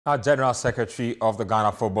Our General Secretary of the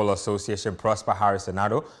Ghana Football Association, Prosper Harrison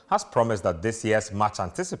Addo, has promised that this year's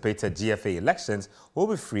much-anticipated GFA elections will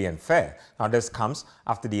be free and fair. Now, this comes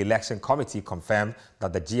after the election committee confirmed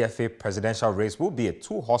that the GFA presidential race will be a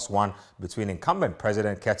two-horse one between incumbent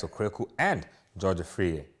President Keto Kreku and George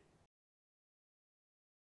Free.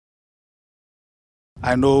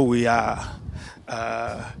 I know we are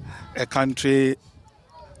a country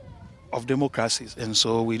of democracies, and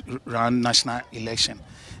so we run national election,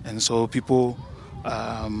 and so people,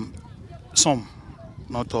 some,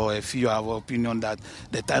 not all, a few have opinion that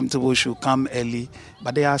the timetable should come early,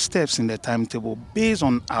 but there are steps in the timetable based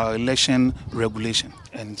on our election regulation,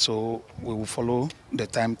 and so we will follow the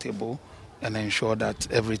timetable and ensure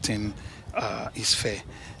that everything is fair.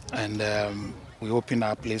 And we open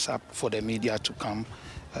our place up for the media to come,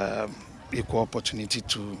 equal opportunity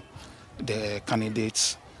to the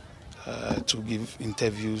candidates to give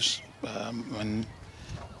interviews, and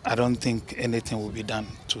I don't think anything will be done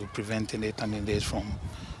to prevent any candidates from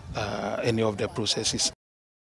any of the processes.